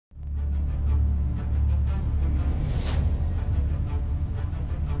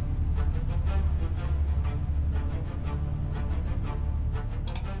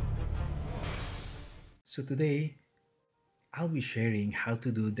So today, I'll be sharing how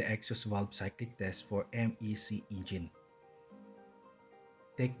to do the exhaust valve cyclic test for MEC engine.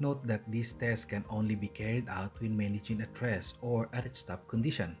 Take note that this test can only be carried out when managing at rest or at its stop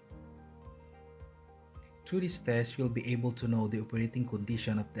condition. Through this test, you'll be able to know the operating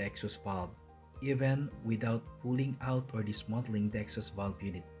condition of the exhaust valve, even without pulling out or dismantling the exhaust valve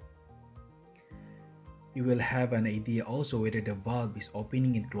unit. You will have an idea also whether the valve is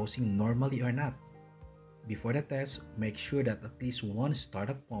opening and closing normally or not. Before the test, make sure that at least one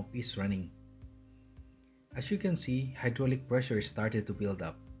startup pump is running. As you can see, hydraulic pressure started to build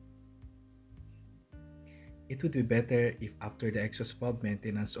up. It would be better if after the exhaust valve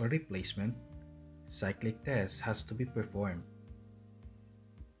maintenance or replacement, cyclic test has to be performed.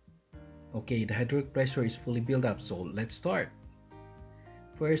 Okay, the hydraulic pressure is fully built up, so let's start.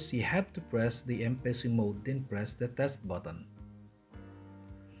 First, you have to press the MPC mode, then press the test button.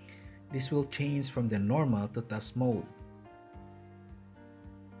 This will change from the normal to test mode.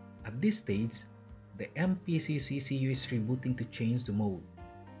 At this stage, the MPC CCU is rebooting to change the mode.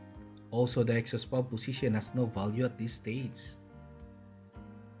 Also, the exhaust valve position has no value at this stage.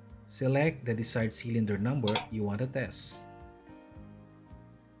 Select the desired cylinder number you want to test.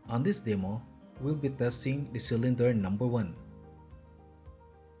 On this demo, we'll be testing the cylinder number 1.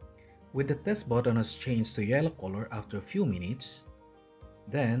 When the test button has changed to yellow color after a few minutes,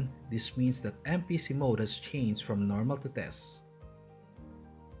 then this means that MPC mode has changed from normal to test.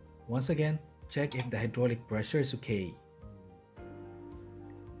 Once again, check if the hydraulic pressure is okay.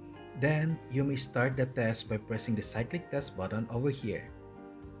 Then you may start the test by pressing the cyclic test button over here.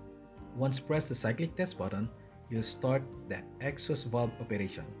 Once press the cyclic test button, you'll start the exhaust valve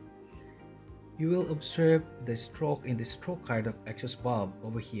operation. You will observe the stroke in the stroke card of exhaust valve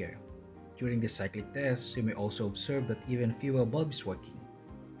over here. During the cyclic test, you may also observe that even fuel valve is working.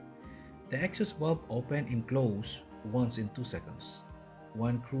 The exhaust valve open and close once in 2 seconds.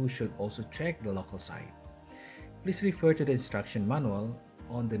 One crew should also check the local side. Please refer to the instruction manual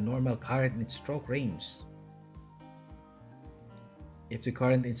on the normal current and stroke range. If the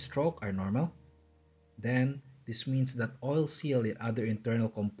current and stroke are normal, then this means that oil seal and other internal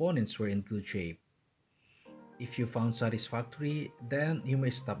components were in good shape. If you found satisfactory, then you may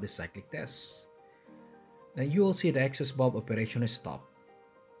stop the cyclic test. Then you will see the exhaust valve operation is stopped.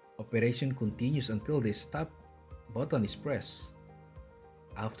 Operation continues until the stop button is pressed.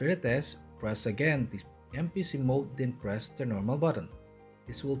 After the test, press again the MPC mode, then press the normal button.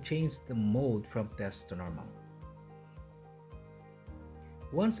 This will change the mode from test to normal.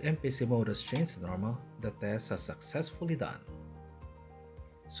 Once MPC mode has changed to normal, the test has successfully done.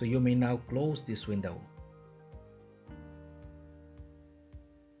 So you may now close this window.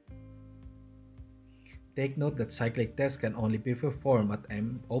 Take note that cyclic test can only be performed at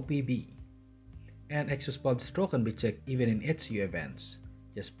MOPB, and exhaust valve stroke can be checked even in HU events.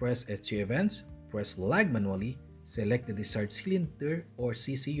 Just press HU events, press lag manually, select the desired cylinder or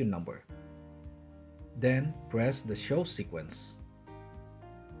CCU number. Then press the show sequence.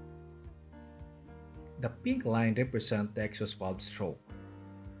 The pink line represents the exhaust valve stroke.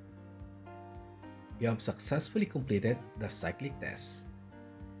 You have successfully completed the cyclic test.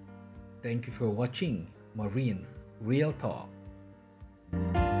 Thank you for watching Marine Real Talk.